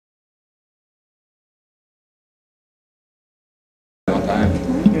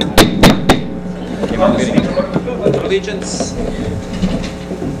Allegiance.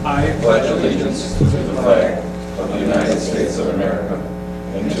 I pledge allegiance to the flag of the United States of America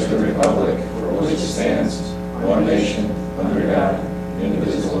and to the republic for which it stands, one nation, under God,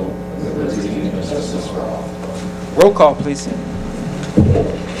 indivisible, with liberty and justice for all. Roll call, please.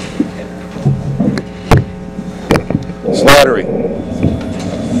 Slattery.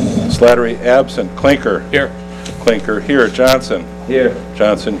 Slattery absent. Clinker. Here. Clinker here. Johnson. Here.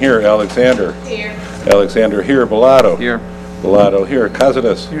 Johnson here. Alexander. Here. Alexander here. Bellato. Here. Bellato here.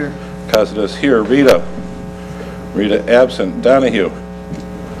 Casidas. Here. Casidas here. Rita. Rita absent. Donahue.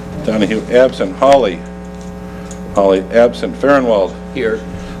 Donahue absent. Hawley. Hawley absent. Farnwell. Here.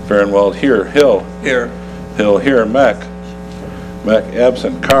 Farnwell here. Hill. Here. Hill here. Mack. Mack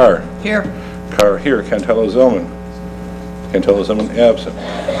absent. Carr. Here. Carr here. Cantello-Zillman. Cantello-Zillman absent.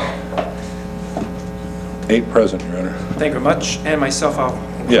 8 present, Your Honor. Thank you very much. And myself, I'll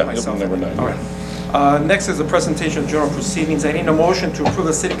Yeah, myself. number 9. All right. Next is a presentation of general proceedings. I need a motion to approve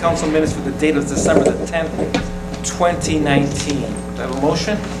the city council minutes for the date of December the 10th, 2019. I have a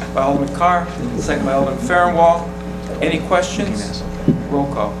motion by Alderman Carr, second by Alderman Farnwell. Any questions? Roll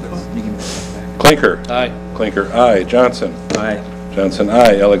call, please. Clinker. Aye. Clinker, aye. Johnson. Aye. Johnson,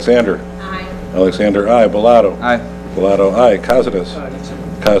 aye. Alexander. Aye. Alexander, aye. Bellato. Aye. Bellato, aye. Casidas.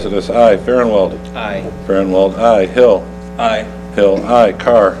 Casidas, aye. Farnwell. Aye. Farnwell, aye. Hill. Aye. Hill, aye.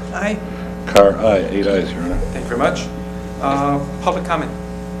 Carr. Aye. Carr, aye. 8 ayes, Your Honor. Thank you very much. Public comment.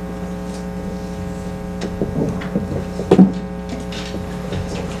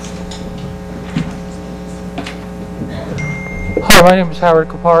 Hi, my name is Howard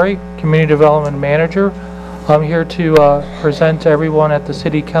Kapari, Community Development Manager. I'm here to present to everyone at the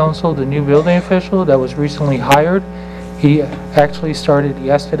City Council the new building official that was recently hired. He actually started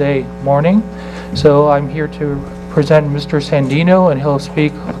yesterday morning. So I'm here to present Mr. Sandino, and he'll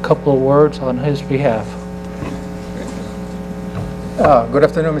speak a couple of words on his behalf. Good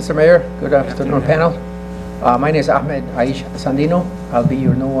afternoon, Mr. Mayor. Good afternoon, panel. My name is Ahmed Aish Sandino. I'll be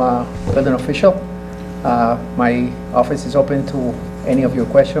your new building official. My office is open to any of your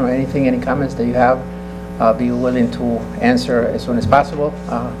questions or anything, any comments that you have. I'll be willing to answer as soon as possible.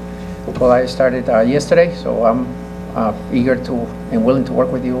 Well, I started yesterday, so I'm eager to and willing to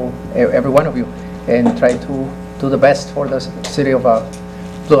work with you, every one of you, and try to do the best for the city of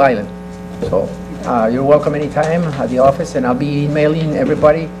Blue Island. So you're welcome anytime at the office, and I'll be emailing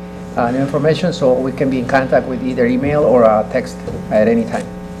everybody the information so we can be in contact with either email or text at any time.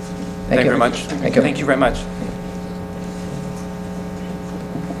 Thank you very much. Thank you. Thank you very much.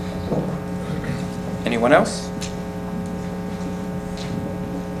 Anyone else?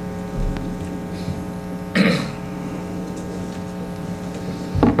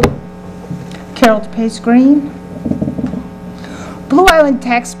 Carol DePace Green. Blue Island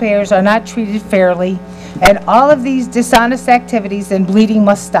taxpayers are not treated fairly, and all of these dishonest activities and bleeding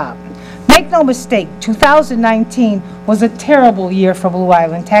must stop. Make no mistake, 2019 was a terrible year for Blue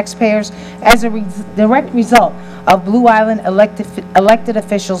Island taxpayers as a direct result of Blue Island elected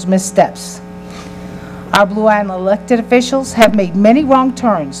officials' missteps. Our Blue Island elected officials have made many wrong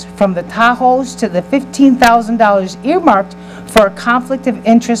turns, from the Tahoes to the $15,000 earmarked for a conflict of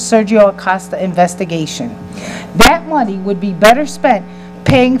interest Sergio Acosta investigation. That money would be better spent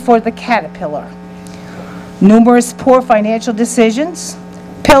paying for the Caterpillar. Numerous poor financial decisions,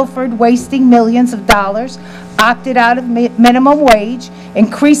 pilfered, wasting millions of dollars, opted out of minimum wage,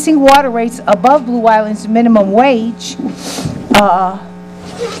 increasing water rates above Blue Island's minimum wage,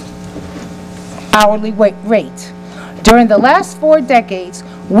 hourly rate. During the last 4 decades,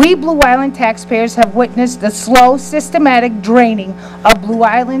 we Blue Island taxpayers have witnessed the slow, systematic draining of Blue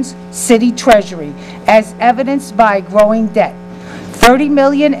Island's city treasury, as evidenced by growing debt, $30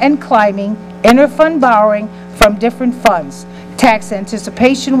 million and climbing, interfund borrowing from different funds, tax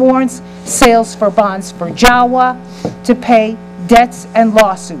anticipation warrants, sales for bonds for Jawa to pay debts and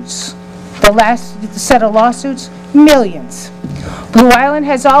lawsuits. The last set of lawsuits, millions. Blue Island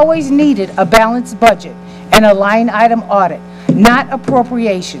has always needed a balanced budget and a line item audit, not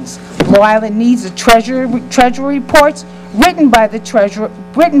appropriations. Blue Island needs a treasury reports written by Treasurer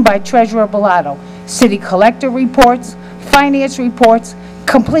Bellato, city collector reports, finance reports,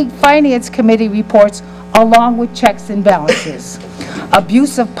 complete finance committee reports, along with checks and balances.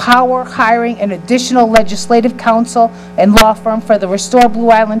 Abuse of power, hiring an additional legislative counsel and law firm for the Restore Blue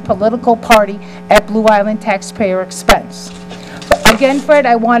Island political party at Blue Island taxpayer expense. Again, Fred,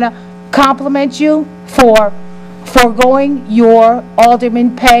 I want to compliment you for foregoing your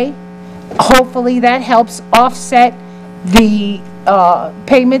alderman pay. Hopefully that helps offset the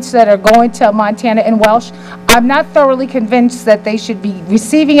payments that are going to Montana and Welsh. I'm not thoroughly convinced that they should be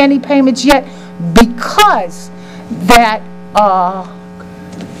receiving any payments yet because that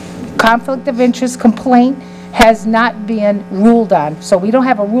conflict of interest complaint has not been ruled on. So we don't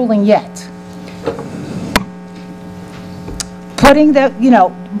have a ruling yet.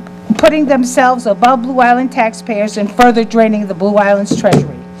 Putting themselves above Blue Island taxpayers and further draining the Blue Island's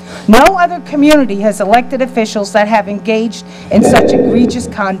treasury. No other community has elected officials that have engaged in such egregious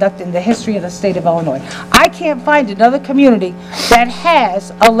conduct in the history of the state of Illinois. I can't find another community that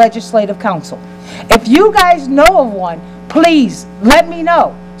has a legislative council. If you guys know of one, please let me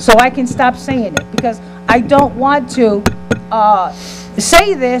know so I can stop saying it, because I don't want to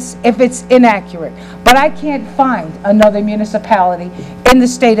say this if it's inaccurate. But I can't find another municipality in the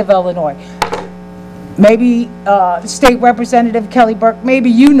state of Illinois. Maybe State Representative Kelly Burke, maybe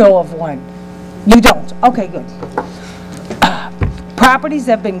you know of one. You don't. Okay, good. Properties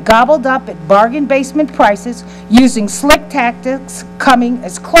have been gobbled up at bargain basement prices using slick tactics, coming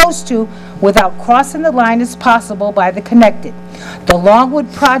as close to without crossing the line as possible by the connected. The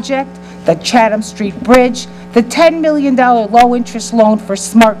Longwood Project, the Chatham Street Bridge, the $10 million low-interest loan for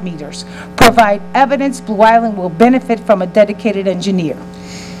smart meters provide evidence Blue Island will benefit from a dedicated engineer.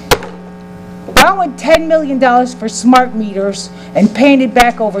 Borrowing $10 million for smart meters and paying it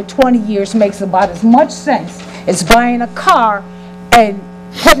back over 20 years makes about as much sense as buying a car and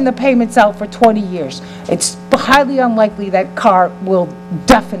putting the payments out for 20 years. It's highly unlikely that car will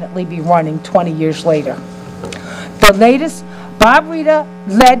definitely be running 20 years later. The latest Bob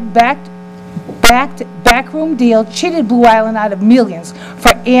Rita-led backroom deal cheated Blue Island out of millions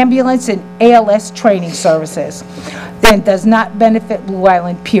for ambulance and ALS training services and does not benefit Blue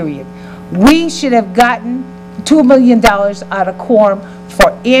Island, period. We should have gotten $2 million out of quorum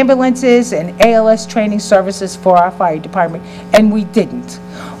for ambulances and ALS training services for our fire department, and we didn't.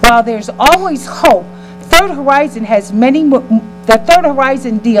 While there's always hope, the Third Horizon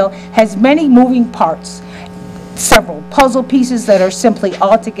deal has many moving parts, several puzzle pieces that are simply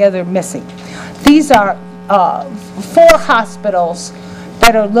altogether missing. These are 4 hospitals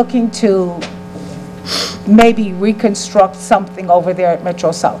that are looking to maybe reconstruct something over there at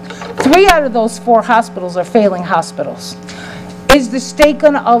Metro South. 3 out of those 4 hospitals are failing hospitals. Is the state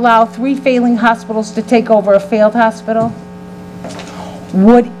going to allow 3 failing hospitals to take over a failed hospital?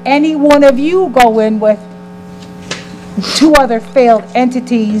 Would any one of you go in with 2 other failed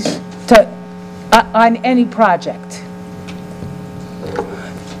entities to on any project?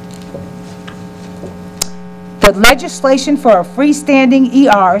 The legislation for a freestanding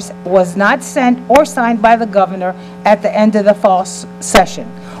ERs was not sent or signed by the governor at the end of the fall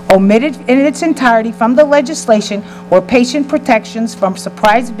session. Omitted in its entirety from the legislation were patient protections from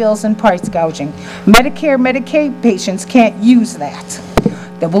surprise bills and price gouging. Medicare, Medicaid patients can't use that.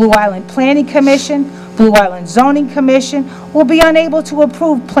 The Blue Island Planning Commission, Blue Island Zoning Commission will be unable to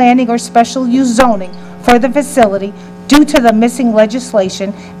approve planning or special use zoning for the facility due to the missing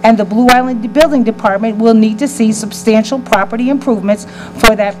legislation, and the Blue Island Building Department will need to see substantial property improvements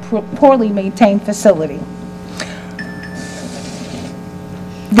for that poorly maintained facility.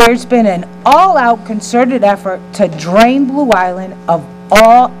 There's been an all-out concerted effort to drain Blue Island of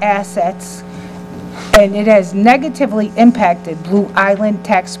all assets, and it has negatively impacted Blue Island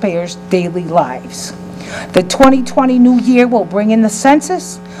taxpayers' daily lives. The 2020 new year will bring in the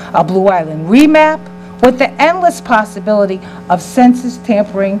census, a Blue Island remap, with the endless possibility of census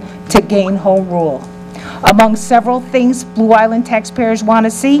tampering to gain home rule. Among several things Blue Island taxpayers want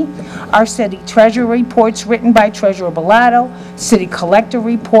to see are city treasurer reports written by Treasurer Bellato, city collector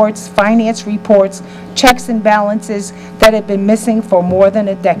reports, finance reports, checks and balances that have been missing for more than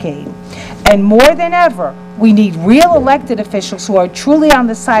a decade. And more than ever, we need real elected officials who are truly on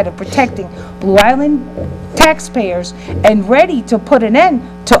the side of protecting Blue Island taxpayers and ready to put an end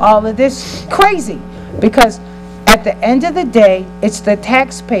to all of this crazy. Because at the end of the day, it's the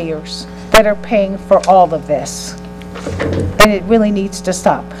taxpayers that are paying for all of this. And it really needs to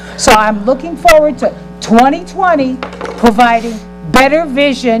stop. So I'm looking forward to 2020 providing better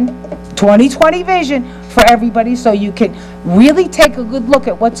vision, 2020 vision for everybody, so you can really take a good look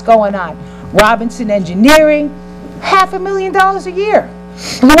at what's going on. Robinson Engineering, $500,000 a year.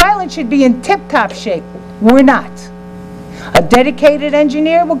 Blue Island should be in tip-top shape. We're not. A dedicated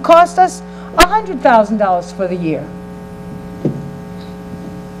engineer would cost us $100,000 for the year.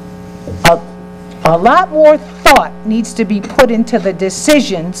 A lot more thought needs to be put into the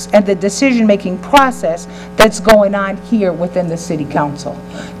decisions and the decision-making process that's going on here within the city council.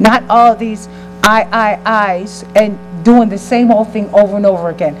 Not all these I's and doing the same old thing over and over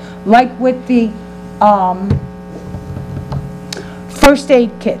again. Like with the first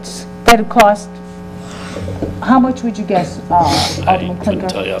aid kits that'll cost, how much would you guess, Alderman I couldn't Clinker?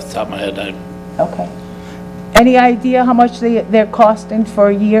 tell you off the top of my head. Okay. Any idea how much they're costing for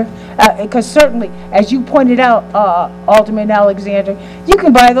a year? Because certainly, as you pointed out, Alderman Alexander, you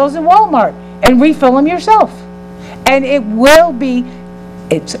can buy those at Walmart and refill them yourself. And it will be,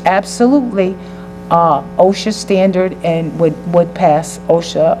 it's absolutely OSHA standard and would pass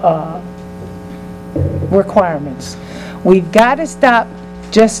OSHA requirements. We've got to stop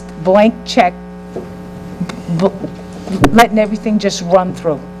just blank check, letting everything just run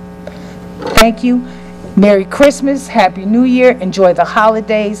through. Thank you. Merry Christmas, Happy New Year, enjoy the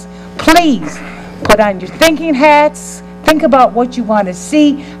holidays. Please put on your thinking hats, think about what you want to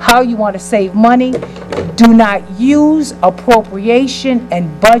see, how you want to save money. Do not use appropriation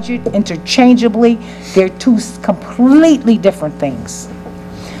and budget interchangeably. They're two completely different things.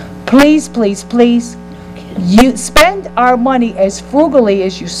 Please, please, please, you spend our money as frugally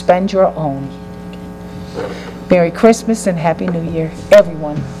as you spend your own. Merry Christmas and Happy New Year,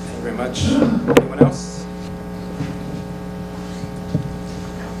 everyone. Thank you very much. Anyone else?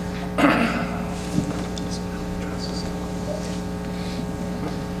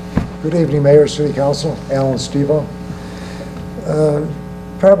 Good evening, Mayor, City Council, Alan Stevo.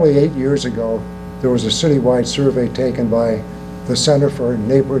 Probably 8 years ago, there was a citywide survey taken by the Center for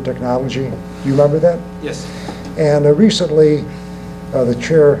Neighborhood Technology. Do you remember that? Yes. And recently, the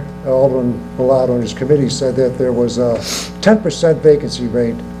chair, Alderman Bellato, and his committee said that there was a 10% vacancy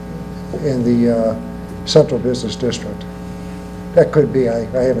rate in the Central Business District. That could be, I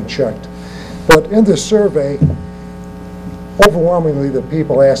haven't checked. But in this survey, overwhelmingly the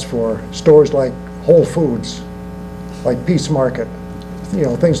people asked for stores like Whole Foods, like Peace Market, you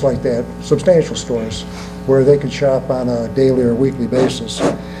know, things like that, substantial stores where they could shop on a daily or weekly basis.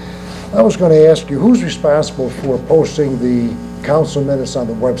 I was going to ask you, who's responsible for posting the council minutes on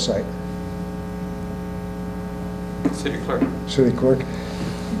the website? City Clerk. City Clerk.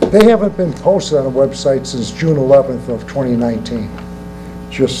 They haven't been posted on the website since June 11th of 2019.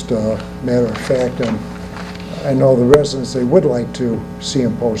 Just a matter of fact, and I know the residents, they would like to see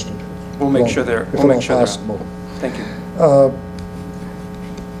them posted. We'll make sure they're, if we'll make at all sure they're possible. on. Thank you.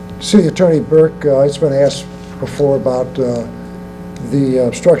 City Attorney Burke, it's been asked before about the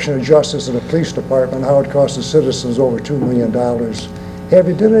obstruction of justice in the police department, how it costs the citizens over $2 million. Have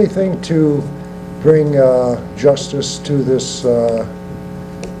you done anything to bring justice to this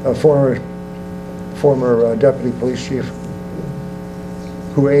former deputy police chief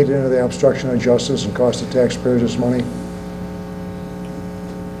who aided into the obstruction of justice and cost the taxpayers this money?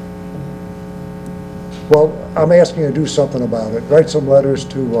 Well, I'm asking you to do something about it. Write some letters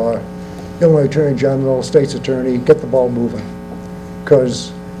to Illinois Attorney General, State's Attorney, get the ball moving.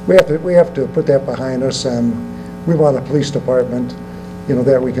 Because we have to put that behind us, and we want a police department, you know,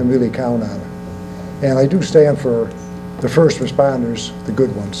 that we can really count on. And I do stand for the first responders, the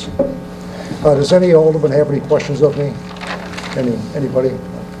good ones. Does any alderman have any questions of me? Anybody?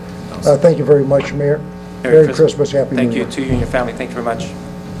 Thank you very much, Mayor. Merry Christmas, Happy New Year. Thank you to you and your family. Thank you very much.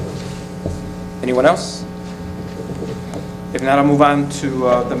 Anyone else? If not, I'll move on to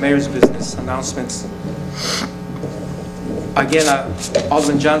the mayor's business announcements. Again,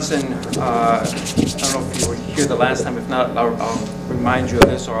 Alderman Johnson, I don't know if you were here the last time. If not, I'll remind you of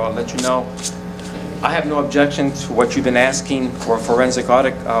this, or I'll let you know. I have no objection to what you've been asking for a forensic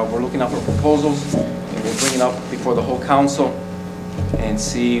audit. We're looking up for proposals, and we'll bring it up before the whole council and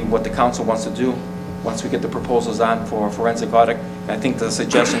see what the council wants to do once we get the proposals on for a forensic audit. I think the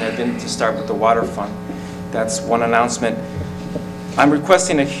suggestion had been to start with the water fund. That's one announcement. I'm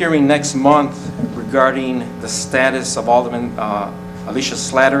requesting a hearing next month regarding the status of Alderman Alicia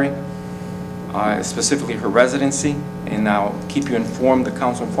Slattery, specifically her residency, and I'll keep you informed, the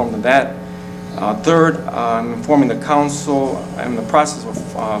council informed of that. Third, I'm informing the council I'm in the process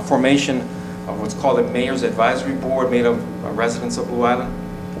of formation of what's called a Mayor's Advisory Board made of residents of Blue Island.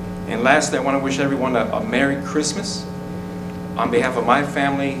 And lastly, I want to wish everyone a Merry Christmas on behalf of my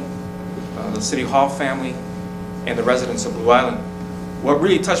family, the City Hall family, and the residents of Blue Island. What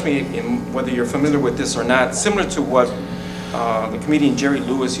really touched me, in whether you're familiar with this or not, similar to what the comedian Jerry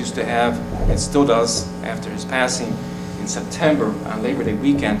Lewis used to have, and still does after his passing in September on Labor Day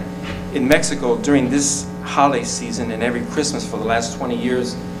weekend, in Mexico during this holiday season and every Christmas for the last 20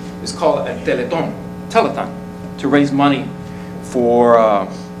 years, is called a telethon, to raise money for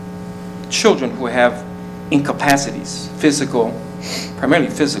children who have incapacities, physical, primarily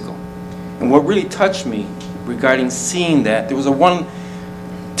physical. And what really touched me regarding seeing that, there was a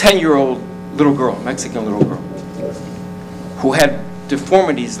 10-year-old little girl, Mexican little girl, who had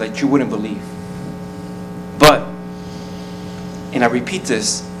deformities that you wouldn't believe. But and I repeat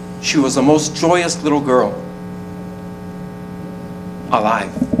this, she was the most joyous little girl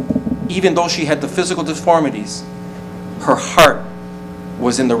alive. Even though she had the physical deformities, her heart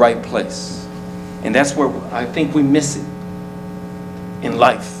was in the right place. And that's where I think we miss it in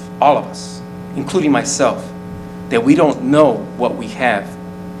life, all of us, including myself, that we don't know what we have.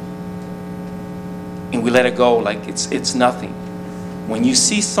 And we let it go like it's nothing. When you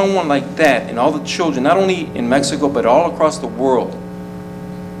see someone like that, and all the children, not only in Mexico, but all across the world,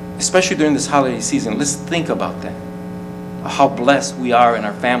 especially during this holiday season, let's think about that. How blessed we are in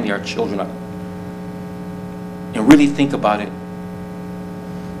our family, our children are. And really think about it.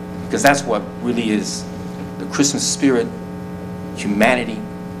 Because that's what really is the Christmas spirit, humanity,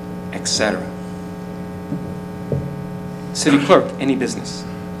 etc. City Clerk, any business?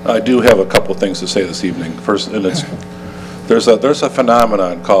 I do have a couple things to say this evening. First, and there's a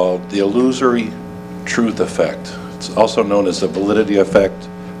phenomenon called the illusory truth effect. It's also known as the validity effect,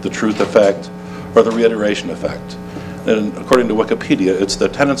 the truth effect, or the reiteration effect. And according to Wikipedia, it's the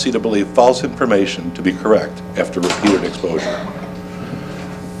tendency to believe false information to be correct after repeated exposure.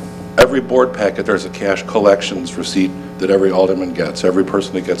 Every board packet, there's a cash collections receipt that every alderman gets, every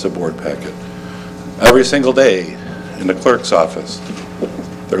person that gets a board packet. Every single day in the clerk's office,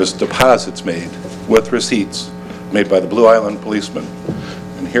 there's deposits made with receipts made by the Blue Island policemen.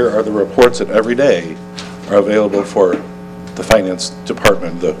 And here are the reports that every day are available for the finance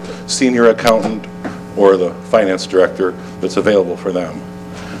department, the senior accountant or the finance director that's available for them.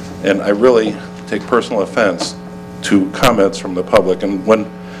 And I really take personal offense to comments from the public. And when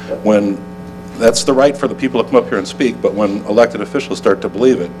that's the right for the people to come up here and speak, but when elected officials start to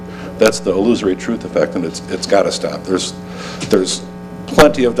believe it, that's the illusory truth effect, and it's got to stop. There's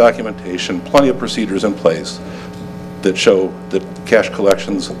plenty of documentation, plenty of procedures in place that show that cash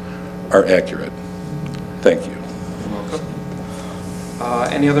collections are accurate. Thank you. You're welcome.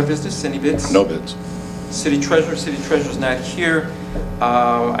 Any other business? Any bids? No bids. City Treasurer's not here.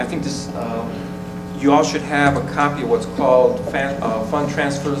 I think this, you all should have a copy of what's called fund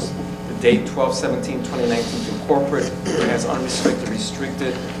transfers, the date 12/17/2019 to corporate. It has unrestricted,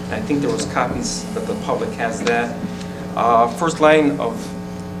 restricted. And I think there was copies that the public has that. First line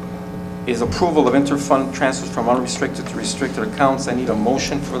is approval of inter-fund transfers from unrestricted to restricted accounts. I need a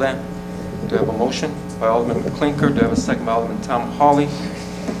motion for that. Do I have a motion by Alderman Clinker? Do I have a second by Alderman Tom Hawley?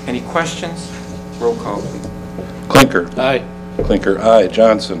 Any questions? Roll call, please. Clinker. Aye. Clinker, aye.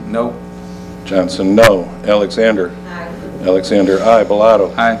 Johnson. No. Johnson, no. Alexander. Aye. Alexander, aye.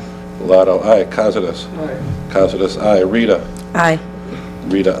 Bellato. Aye. Bellato, aye. Costas. Aye. Costas, aye. Rita. Aye.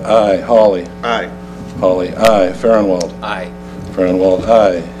 Rita, aye. Hawley. Aye. Hawley, aye. Farnwell. Aye. Farnwell,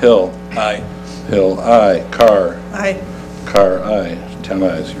 aye. Hill. Aye. Hill, aye. Carr. Aye. Carr, aye. 10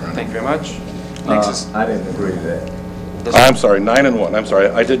 ayes, Your Honor. Thank you very much. Next is, I didn't agree to that. I'm sorry, 9 and 1. I'm sorry,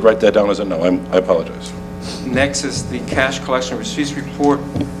 I did write that down as a no. I apologize. next is the cash collection receipts report.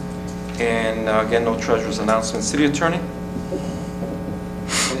 And again, no treasurer's announcement. City Attorney?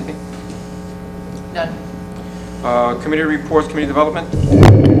 Anything? None. Committee reports, committee development?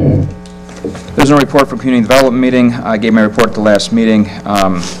 There's no report from community development meeting. I gave my report at the last meeting.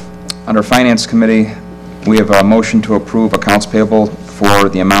 Under Finance Committee, we have a motion to approve accounts payable for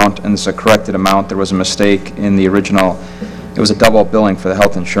the amount, and it's a corrected amount. There was a mistake in the original. It was a double billing for the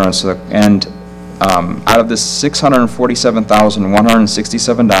health insurance. And out of this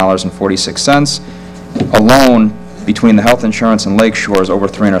 $647,167.46, alone between the health insurance and Lake Shore is over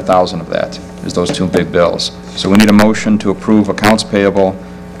 $300,000 of that, is those two big bills. So we need a motion to approve accounts payable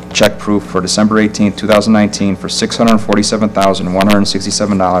check proof for December 18, 2019 for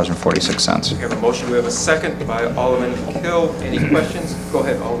 $647,167.46. We have a motion. We have a second by Alderman Hill. Any questions? Go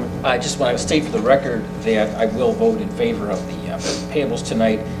ahead, Alderman. I just want to state for the record that I will vote in favor of the payables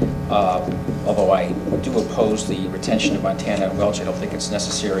tonight, although I do oppose the retention of Montana and Welch. I don't think it's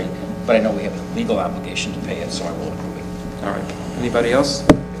necessary, but I know we have a legal obligation to pay it, so I will approve it. All right. Anybody else?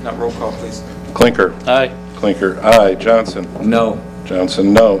 If not, roll call, please. Clinker. Aye. Clinker, aye. Johnson. No.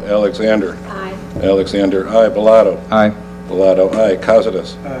 Johnson, no. Alexander. Aye. Alexander, aye. Bellato. Aye. Bellato, aye.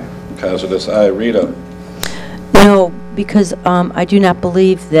 Costas. Aye. Costas, aye. Rita. No, because I do not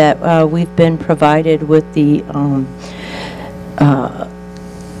believe that we've been provided with the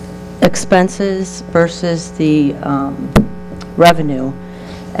expenses versus the revenue,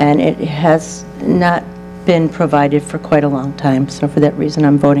 and it has not been provided for quite a long time, so for that reason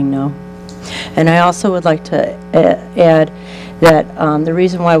I'm voting no. And I also would like to add that the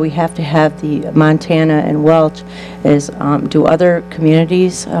reason why we have to have the Montana and Welch is, do other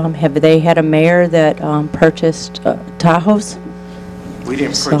communities, have they had a mayor that purchased Tahoes? We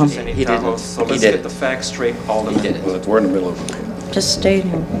didn't purchase any Tahoes, so let's get the facts straight, Alderman. He did it. Well, we're in the middle of it. Just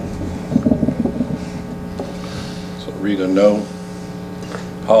stating. So Rita, no.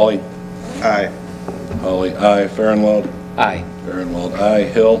 Holly? Aye. Holly, aye. Farnwell? Aye. Farnwell, aye.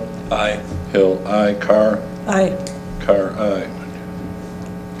 Hill? Aye. Hill, aye. Carr? Aye. Carr, aye.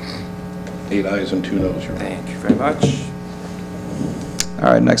 8 ayes and 2 noes, Your Honor. Thank you very much.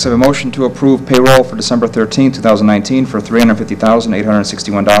 All right, next I have a motion to approve payroll for December 13, 2019 for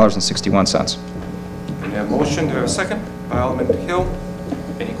 $350,861.61. We have a motion, do we have a second? By Alderman Hill.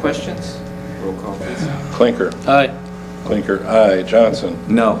 Any questions? Roll call, please. Clinker? Aye. Clinker, aye. Johnson?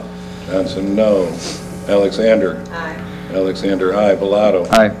 No. Johnson, no. Alexander? Aye. Alexander, aye. Bellato?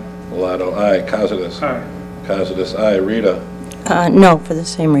 Aye. Bellato, aye. Costas? Aye. Costas, aye. Rita? No, for the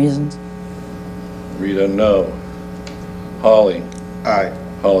same reasons. Rita, no. Holly? Aye.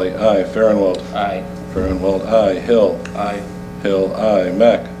 Holly, aye. Farnwell? Aye. Farnwell, aye. Hill? Aye. Hill, aye.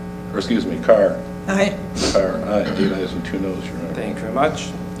 Mack? Or excuse me, Carr? Aye. Carr, aye. 8 ayes and 2 noes, Your Honor. Thank you very much.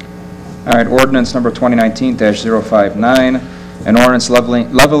 All right, ordinance number 2019-059, an ordinance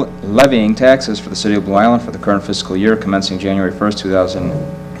levying taxes for the city of Blue Island for the current fiscal year commencing January 1st,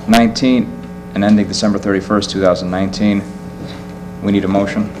 2019 and ending December 31st, 2019. We need a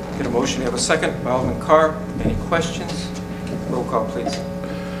motion. Get a motion, we have a second. By Alderman Carr. Any questions? Roll call, please.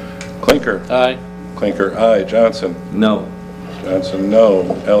 Clinker? Aye. Clinker, aye. Johnson? No. Johnson, no.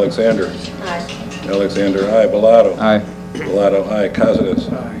 Alexander? Aye. Alexander, aye. Bellato? Aye. Bellato, aye. Costas?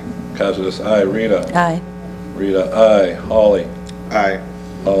 Aye. Costas, aye. Rita? Aye. Rita, aye. Holly? Aye.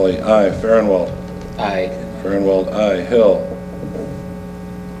 Holly, aye. Farnwell? Aye. Farnwell, aye. Hill?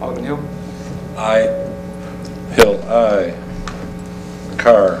 Alderman Hill. Aye. Hill, aye.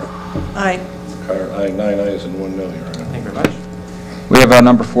 Carr? Aye. Carr, aye. 9 ayes and 1 no, Your Honor. Thank you very much. We have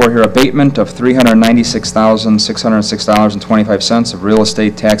number 4 here, abatement of $396,606.25 of real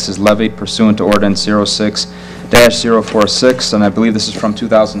estate taxes levied pursuant to ordinance 06-046, and I believe this is from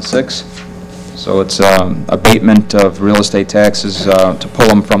 2006. So it's abatement of real estate taxes to pull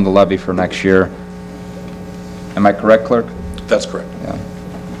them from the levy for next year. Am I correct, clerk? That's correct. Yeah.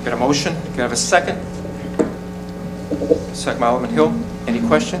 Get a motion, can I have a second? Second by Alderman Hill. Any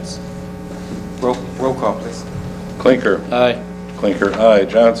questions? Roll call, please. Clinker? Aye. Clinker, aye.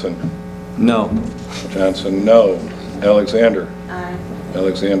 Johnson? No. Johnson, no. Alexander? Aye.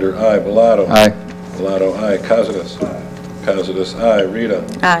 Alexander, aye. Bellato? Aye. Bellato, aye. Costas? Costas, aye. Rita?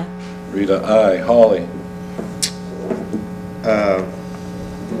 Aye. Rita, aye. Holly?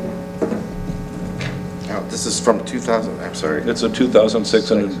 This is from 2000, I'm sorry. It's a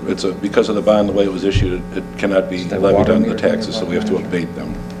 2006, and it's a, because of the bond, the way it was issued, it cannot be that levied water on the meter taxes, so we have to abate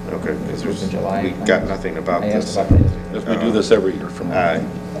them. Okay, because in July. we got nothing about this. If we do this every year from now. Aye.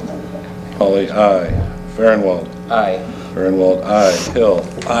 Holly, aye. Farnwell? Aye. Farnwell, aye. Hill?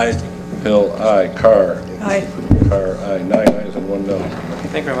 Aye. Hill, aye. Carr? Aye. Carr, aye. 9 ayes and 1 no.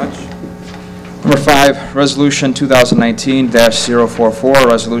 Thank you very much. Number 5, Resolution 2019-044, a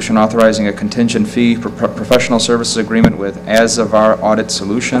resolution authorizing a contingent fee for professional services agreement with As of Our Audit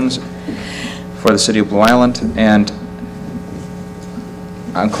Solutions for the City of Blue Island. And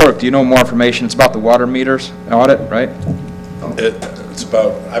clerk, do you know more information? It's about the water meters audit, right? It's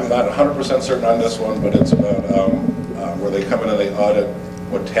about, I'm not 100% certain on this one, but it's about where they come in and they audit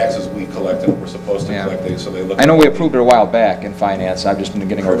what taxes we collect and what we're supposed to Yeah. collect. So they look. I know we approved it a while back in finance. I've just been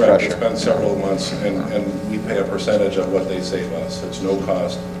getting a Correct. refresher. It's been several months, and we pay a percentage of what they save us. It's no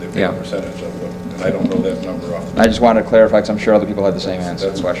cost. They pay Yeah. a percentage of what, and I don't know that number off. I just wanted to clarify, because I'm sure other people had the same answer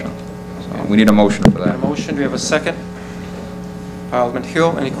to the question. So we need a motion for Got a that. motion, do we have a second? Alderman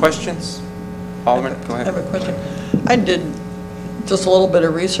Hill, any questions? Alderman, go I ahead. have a question. I did just a little bit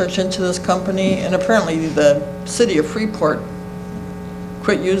of research into this company, and apparently the city of Freeport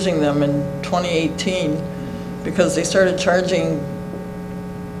quit using them in 2018 because they started charging,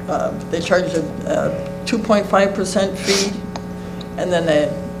 they charged a 2.5% fee, and then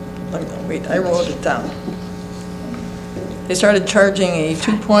wait, I wrote it down. They started charging a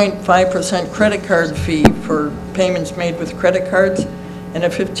 2.5% credit card fee for payments made with credit cards and a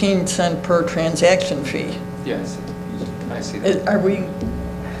 15-cent per transaction fee. Yes, I see that. Are we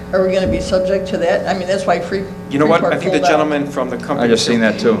going to be subject to that? I mean, that's why You know what, Freeport I think the pulled out. gentleman from the company. I just seen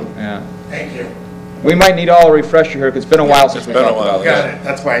that too, yeah. Thank you. We might need all a refresher here, because it's been a while since we been a talked while, about Got this. it,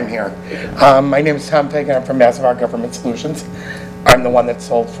 that's why I'm here. My name is Tom Fagan, I'm from Massive Government Solutions. I'm the one that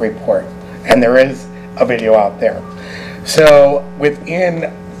sold Freeport, and there is a video out there. So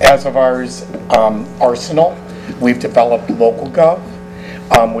within As of Ours arsenal, we've developed local gov,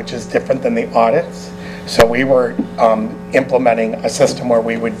 which is different than the audits. So we were implementing a system where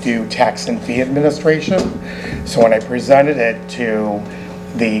we would do tax and fee administration. So when I presented it to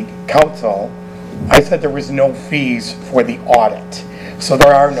the council, I said there was no fees for the audit. So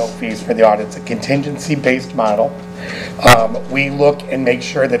there are no fees for the audit. It's a contingency-based model. We look and make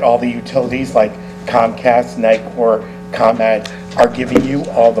sure that all the utilities like Comcast, NICOR, ComEd are giving you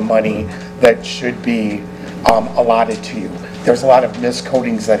all the money that should be allotted to you. There's a lot of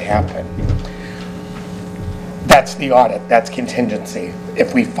miscodings that happen. That's the audit, that's contingency.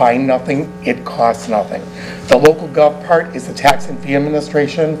 If we find nothing, it costs nothing. The local gov part is the tax and fee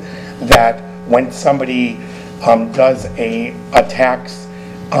administration, that when somebody does a tax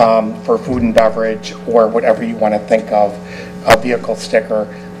for food and beverage or whatever you want to think of, a vehicle sticker,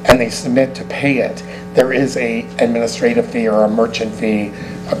 and they submit to pay it, there is a administrative fee or a merchant fee,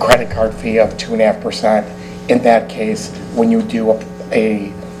 a credit card fee of 2.5%. In that case, when you do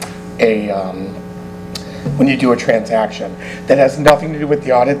when you do a transaction. That has nothing to do with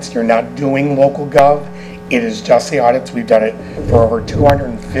the audits. You're not doing local gov. It is just the audits. We've done it for over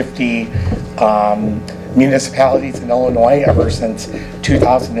 250 municipalities in Illinois ever since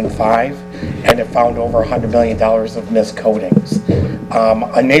 2005, and have found over $100 million of miscodings.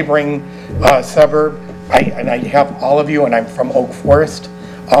 A neighboring suburb, and I have all of you, and I'm from Oak Forest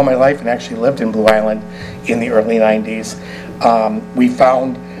all my life and actually lived in Blue Island in the early 90s. We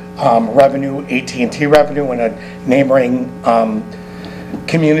found revenue, AT&T revenue in a neighboring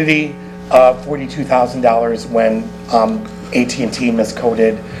community of $42,000 when AT&T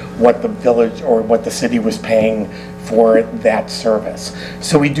miscoded what the village or what the city was paying for that service.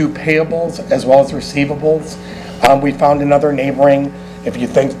 So we do payables as well as receivables. We found another neighboring, if you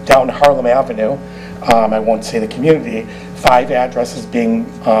think down Harlem Avenue, I won't say the community, 5 addresses being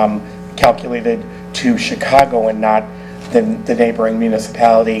calculated to Chicago and not the neighboring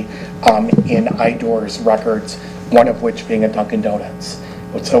municipality in IDOR's records, one of which being a Dunkin' Donuts.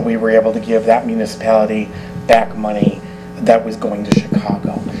 So we were able to give that municipality back money that was going to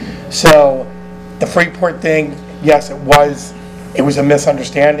Chicago. So the Freeport thing, yes, it was a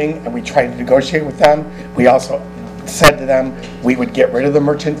misunderstanding, and we tried to negotiate with them. We also said to them we would get rid of the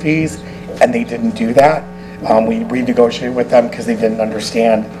merchant fees, and they didn't do that. We renegotiated with them because they didn't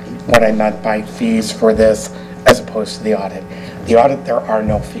understand what I meant by fees for this as opposed to the audit. The audit, there are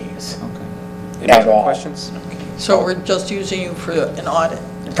no fees. Okay. Any At other all. questions? So we're just using you for an audit?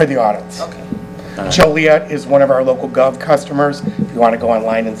 For the audits. Okay. Joliet is one of our local gov customers. If you want to go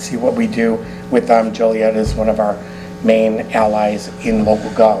online and see what we do with them, Joliet is one of our main allies in local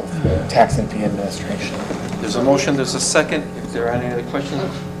gov, tax and fee administration. There's a motion, there's a second. If there are any other questions,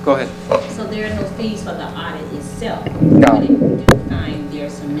 go ahead. So there are no fees for the audit itself? No. But if you do find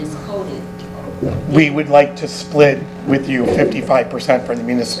there's some miscoded? We would like to split with you 55% for the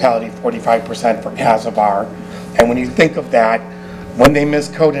municipality, 45% for Azabar. And when you think of that, when they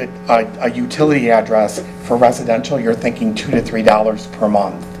miscoded a utility address for residential, you're thinking $2 to $3 per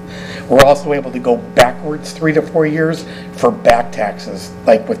month. We're also able to go backwards 3 to 4 years for back taxes.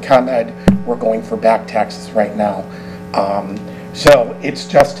 Like with ComEd, we're going for back taxes right now. So it's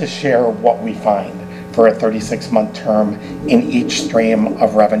just to share what we find for a 36-month term in each stream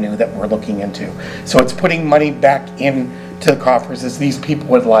of revenue that we're looking into. So it's putting money back into the coffers as these people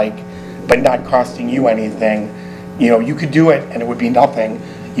would like, but not costing you anything. You know, you could do it and it would be nothing.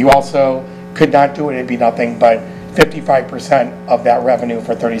 You also could not do it, it'd be nothing, but 55% of that revenue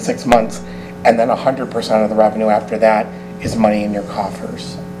for 36 months, and then 100% of the revenue after that is money in your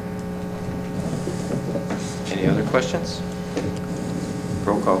coffers. Any other questions?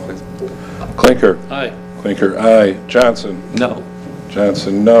 Roll call, please. Clinker. Aye. Clinker, aye. Johnson. No.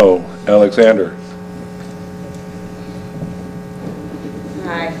 Johnson, no. Alexander.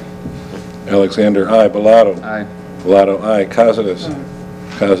 Aye. Alexander, aye. Bellato. Aye. Bellato, aye. Costas.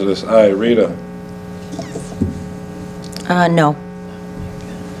 Costas, aye. Rita. No.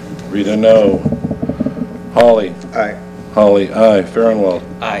 Rita, no. Hawley. Aye. Hawley, aye. Farnwell.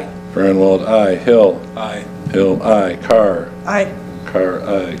 Aye. Farnwell, aye. Hill. Aye. Hill, aye. Carr. Aye. Carr,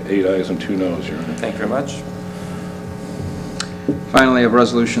 aye. 8 ayes and 2 noes, Your Honor. Thank you very much. Finally, of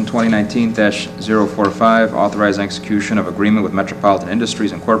Resolution 2019-045, authorizing execution of agreement with Metropolitan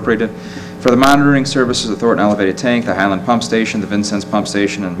Industries Incorporated for the monitoring services of Thornton Elevated Tank, the Highland Pump Station, the Vincennes Pump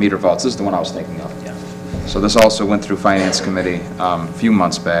Station, and meter vaults. This is the one I was thinking of. Yeah. So this also went through Finance Committee a few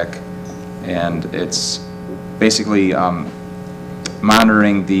months back, and it's basically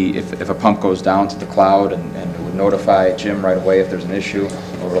monitoring if a pump goes down to the cloud, and it would notify Jim right away if there's an issue,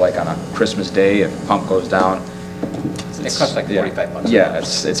 over like on a Christmas day, if a pump goes down. It costs like 45 bucks. Yeah,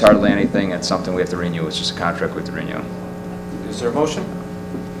 it's hardly anything. It's something we have to renew. It's just a contract we have to renew. Is there a motion?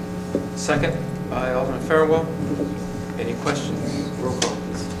 Second by Alderman Farnwell. Any questions? Roll call,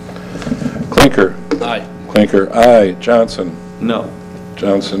 please. Clinker. Aye. Clinker, aye. Johnson. No.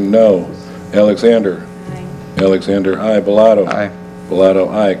 Johnson, no. Alexander. Alexander, aye. Bellato. Aye. Bellato,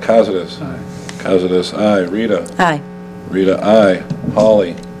 aye. Costas. Costas, aye. Rita. Aye. Rita, aye.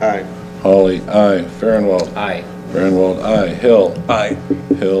 Hawley. Aye. Hawley, aye. Farnwell. Aye. Farnwell, aye. Hill. Aye.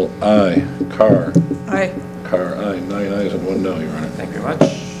 Hill, aye. Carr. Aye. Carr, aye. 9 ayes and 1 no, Your Honor. Thank you very much.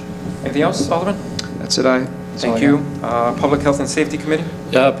 Anything else, Alderman? That's it, aye. Thank you. Public Health and Safety Committee?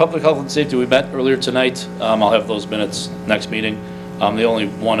 Public Health and Safety, we met earlier tonight. I'll have those minutes next meeting. The only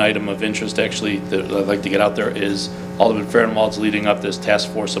one item of interest, actually, that I'd like to get out there is Alderman Farnwell's leading up this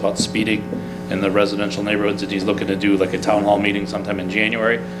task force about speeding in the residential neighborhoods, and he's looking to do like a town hall meeting sometime in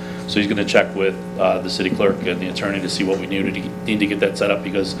January. So he's going to check with the city clerk and the attorney to see what we need to get that set up,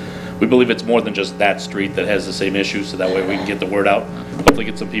 because we believe it's more than just that street that has the same issues, so that way we can get the word out, hopefully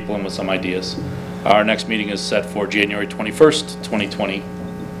get some people in with some ideas. Our next meeting is set for January 21st, 2020,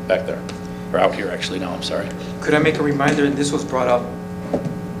 back there, or out here actually now, I'm sorry. Could I make a reminder, and this was brought up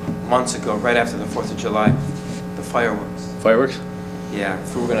months ago, right after the 4th of July, the fireworks. Fireworks? Yeah,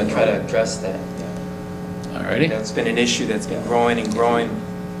 if we were going to try to address that. All righty. That's been an issue that's been growing and growing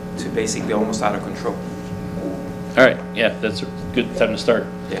to basically almost out of control. All right, yeah, that's a good time to start.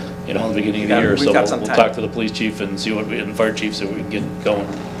 Yeah. You know, in the beginning of the year, we've so got some we'll time. talk to the police chief and see what and fire chief so we can get going.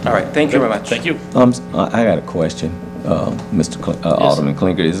 All right, thank you very much. Thank you. I got a question, Alderman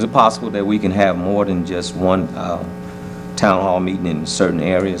Clinker. Is it possible that we can have more than just one town hall meeting in certain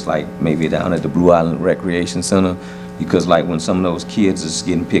areas, like maybe down at the Blue Island Recreation Center? Because like when some of those kids is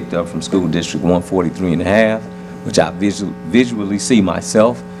getting picked up from school district 143 and a half, which I visually see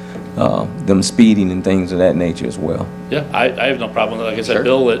myself, them speeding and things of that nature as well. Yeah, I have no problem with it. Like I said, Sure.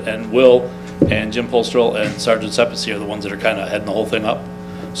 Bill and Will and Jim Polstrel and Sergeant Sepisi are the ones that are kind of heading the whole thing up.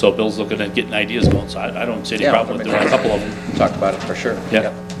 So Bill's looking at getting ideas going, so I don't see any problem with doing a couple of them. Talk about it for sure.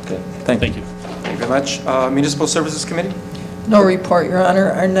 Yeah. Okay. Thank you. Thank you very much. Municipal Services Committee? No report, Your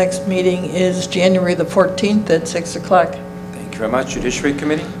Honor. Our next meeting is January the 14th at 6 o'clock. Thank you very much. Judiciary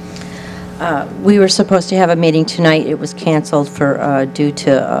Committee? We were supposed to have a meeting tonight. It was canceled for due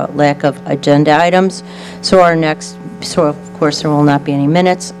to lack of agenda items. So of course there will not be any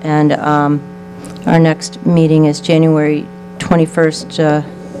minutes. And our next meeting is January 21st,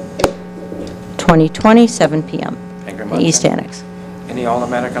 2020, 7 p.m. Thank you very much. East Annex. Any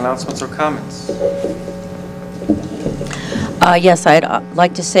automatic announcements or comments? Yes, I'd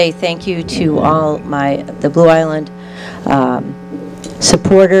like to say thank you to all the Blue Island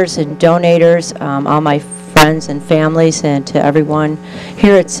supporters and donators, all my friends and families, and to everyone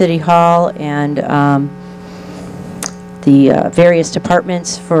here at City Hall and the various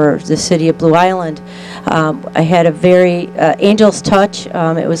departments for the City of Blue Island. I had a very Angel's touch.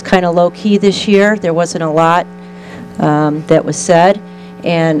 It was kind of low-key this year. There wasn't a lot that was said,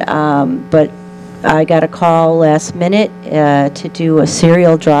 and but I got a call last minute to do a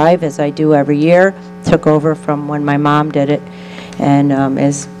cereal drive, as I do every year. Took over from when my mom did it, and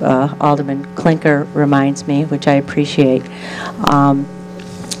as Alderman Clinker reminds me, which I appreciate.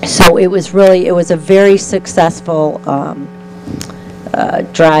 So it was a very successful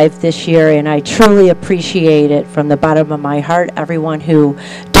drive this year, and I truly appreciate it from the bottom of my heart, everyone who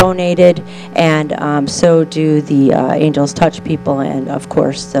donated, and so do the Angels Touch people, and of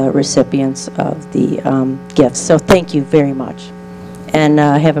course the recipients of the gifts. So thank you very much, and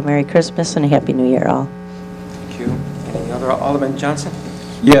have a Merry Christmas and a Happy New Year all. Thank you. Any other? Alderman Johnson?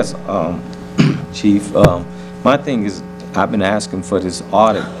 Yes, Chief. My thing is, I've been asking for this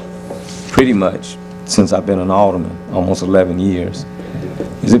audit pretty much since I've been an alderman, almost 11 years.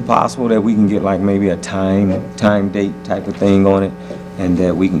 Is it possible that we can get like maybe a time date type of thing on it, and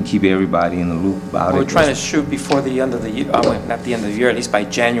that we can keep everybody in the loop about it? We're trying to shoot before the end of the year, not the end of the year, at least by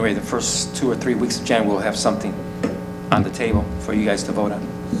January, the first 2 or 3 weeks of January, we'll have something on the table for you guys to vote on.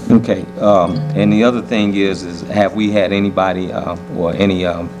 Okay, and the other thing is have we had anybody or any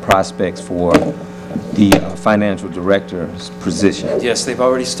prospects for the financial director's position? Yes, they've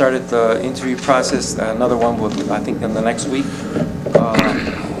already started the interview process. Another one will, I think, in the next week.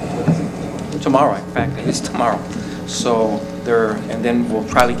 Tomorrow, in fact, it is tomorrow. So and then we'll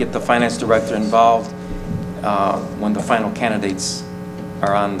probably get the finance director involved when the final candidates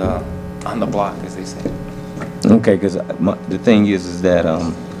are on the block, as they say. Okay, because the thing is that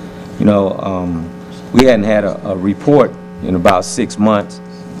we hadn't had a report in about 6 months.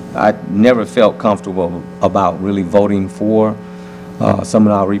 I never felt comfortable about really voting for some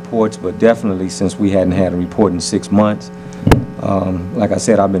of our reports, but definitely since we hadn't had a report in 6 months, like I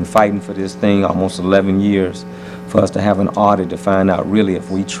said, I've been fighting for this thing almost 11 years for us to have an audit to find out really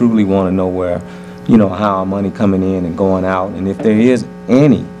if we truly want to know where, how our money coming in and going out, and if there is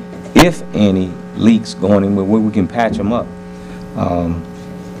any, if any, leaks going in where we can patch them up.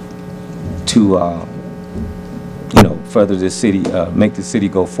 to, further the city, make the city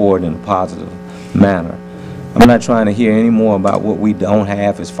go forward in a positive manner. I'm not trying to hear any more about what we don't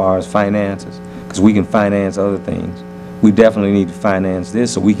have as far as finances, because we can finance other things. We definitely need to finance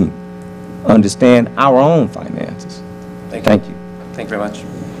this so we can understand our own finances. Thank you. Thank you very much.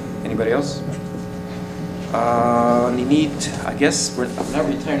 Anybody else? I guess we're not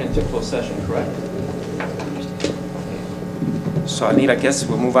returning into closed session, correct? So I guess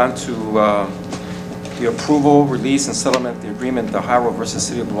we'll move on to the approval, release, and settlement of the agreement, the Ohio versus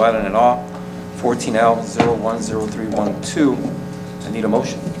City of Blue Island et al., 14L010312. I need a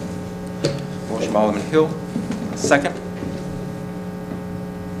motion. Motion by Alderman Hill. Second.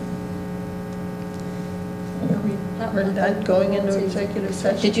 We're not going into executive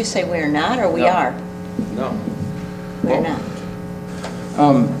session? Did you say we're not, or we No. are? No. We're not.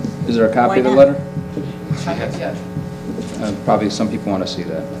 Is there a copy of the Why letter? Yeah. Probably some people want to see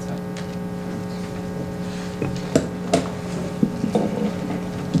that.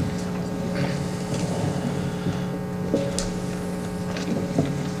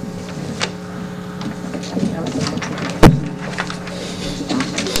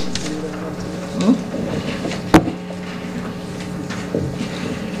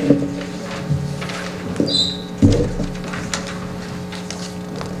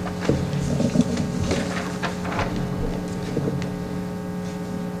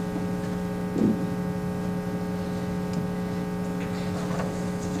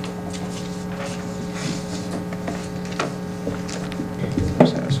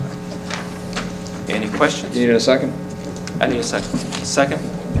 Any questions? You need a second? I need a second. Second.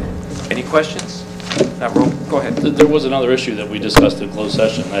 Any questions? Now, roll. Go ahead. There was another issue that we discussed in closed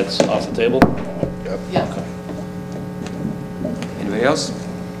session. That's off the table? Yeah. Okay. Anybody else?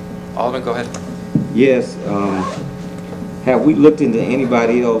 Alderman, go ahead. Yes, have we looked into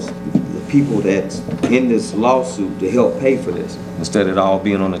anybody else, the people that's in this lawsuit to help pay for this, instead of it all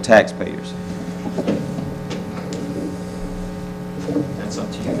being on the taxpayers? That's up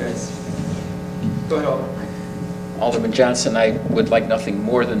to you guys. Go ahead, Alderman. Alderman Johnson, I would like nothing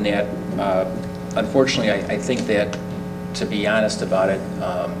more than that. Unfortunately, I think that, to be honest about it,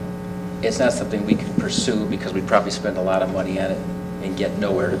 it's not something we can pursue because we'd probably spend a lot of money on it and get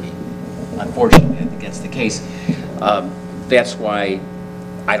nowhere to be. Unfortunately, I think that's the case. That's why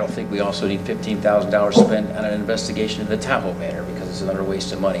I don't think we also need $15,000 spent on an investigation into the Tahoe matter, because it's another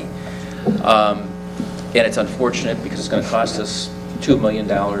waste of money. And it's unfortunate because it's going to cost us $2 million.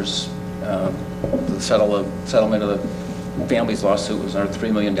 The settlement of the family's lawsuit was another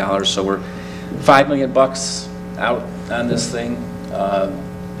 $3 million, so we're $5 million out on this thing.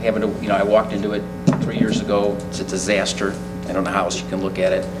 Having to, I walked into it 3 years ago. It's a disaster. I don't know how else you can look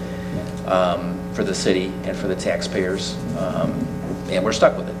at it for the city and for the taxpayers, and we're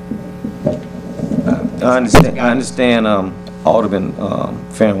stuck with it. I understand, Alderman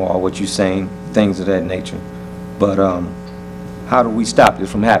Fanwell, what you're saying, things of that nature, but how do we stop this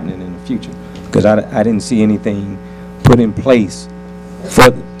from happening in the future? Because I didn't see anything put in place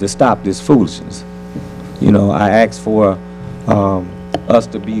to stop this foolishness. I asked for us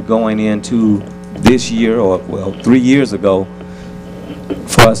to be going into this year, or, well, 3 years ago,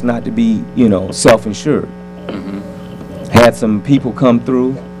 for us not to be, self-insured. Had some people come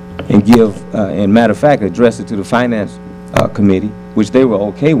through and give, and matter of fact, address it to the finance committee, which they were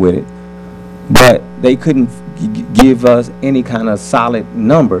okay with it, but they couldn't give us any kind of solid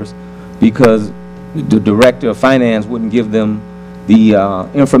numbers because the director of finance wouldn't give them the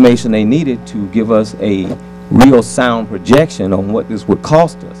information they needed to give us a real sound projection on what this would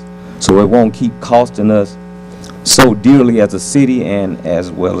cost us, so it won't keep costing us so dearly as a city and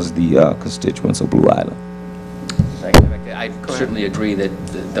as well as the constituents of Blue Island. I certainly agree that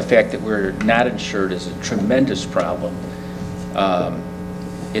the fact that we're not insured is a tremendous problem.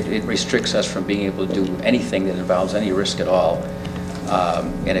 It restricts us from being able to do anything that involves any risk at all,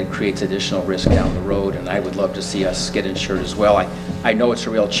 and it creates additional risk down the road, and I would love to see us get insured as well. I know it's a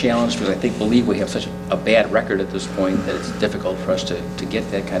real challenge because I believe we have such a bad record at this point that it's difficult for us to get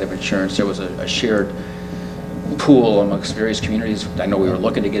that kind of insurance. There was a shared pool amongst various communities I know we were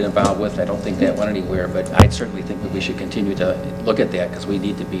looking to get involved with. I don't think that went anywhere, but I certainly think that we should continue to look at that because we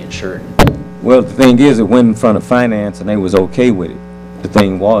need to be insured. Well, the thing is, it went in front of finance and they was okay with it. The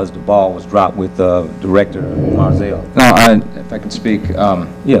thing was, the ball was dropped with Director Marzell. No, if I can speak.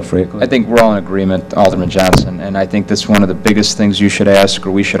 Yeah, Fred, go ahead. I think we're all in agreement, Alderman Johnson, and I think that's one of the biggest things you should ask,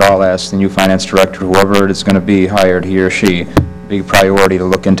 or we should all ask the new finance director, whoever it is going to be hired, he or she, big priority to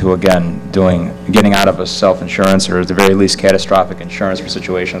look into again, getting out of a self-insurance, or at the very least catastrophic insurance for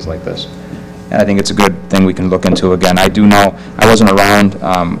situations like this. and I think it's a good thing we can look into again. I do know, I wasn't around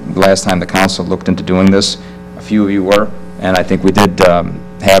the last time the council looked into doing this. A few of you were, and I think we did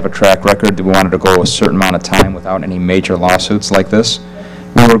have a track record that we wanted to go a certain amount of time without any major lawsuits like this.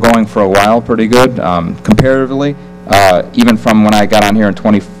 We were going for a while pretty good, comparatively, even from when I got on here in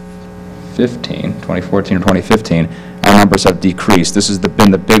 2014 or 2015, our numbers have decreased. This has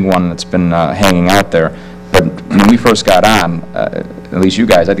been the big one that's been hanging out there. But when we first got on, at least you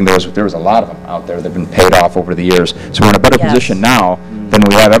guys, I think there was a lot of them out there that have been paid off over the years. So we're in a better position now than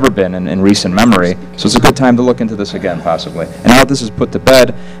we have ever been in recent memory. So it's a good time to look into this again, possibly. And now that this is put to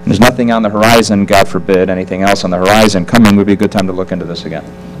bed, and there's nothing on the horizon, God forbid, anything else on the horizon coming, would be a good time to look into this again.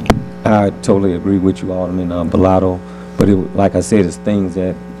 I totally agree with you, Alderman Bellato, but like I said, it's things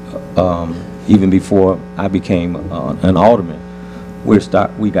that even before I became an alderman, we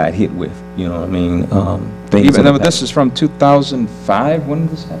got hit with, you know what I mean? Things Even though this is from 2005, when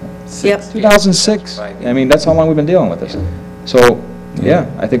did this happen? Yep. 2006. I mean, that's how long we've been dealing with this. So,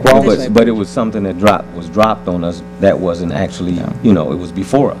 yeah, I think we're all the same. But it was something that was dropped on us that wasn't actually, you know, it was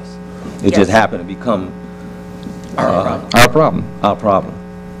before us. It just happened to become our problem. Our problem.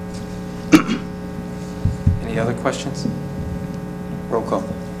 Any other questions? Roll call.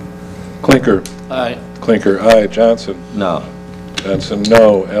 Clinker. Aye. Clinker, aye. Johnson. No. Johnson,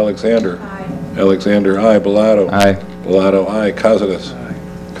 no. Alexander. Aye. Alexander, aye. Bellato. Aye. Bellato, aye. Costas.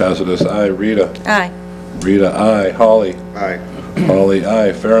 Costas, aye. Rita. Aye. Rita, aye. Hawley. Aye. Hawley,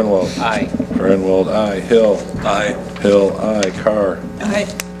 aye. Farnwell. Aye. Farnwell, aye. Hill. Aye. Hill, aye. Carr. Aye.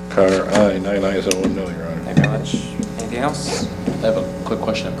 Carr, aye. 9 ayes and 1 no, Your Honor. Thank you very much. Anything else? I have a quick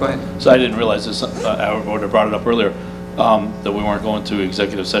question. Go ahead. So I didn't realize this, I would have brought it up earlier, that we weren't going to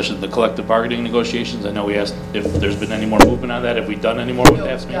executive session, the collective bargaining negotiations. I know we asked if there's been any more movement on that. Have we done any more with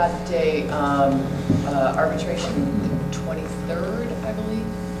that? We've got arbitration 23rd, I believe.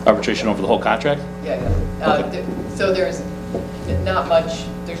 Arbitration over the whole contract? Yeah. Okay. So there's not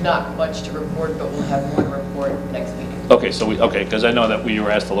much to report, but we'll have one report next week. Okay, so because I know that we were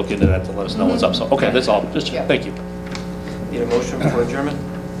asked to look into that to let us know what's up. So, okay, that's all. Just, thank you. Need a motion for adjournment?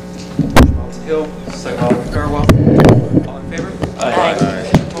 Alderman Hill, second Alderman Farwell. All in favor? Aye.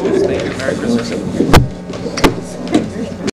 Opposed? Thank you. Merry Christmas, everyone.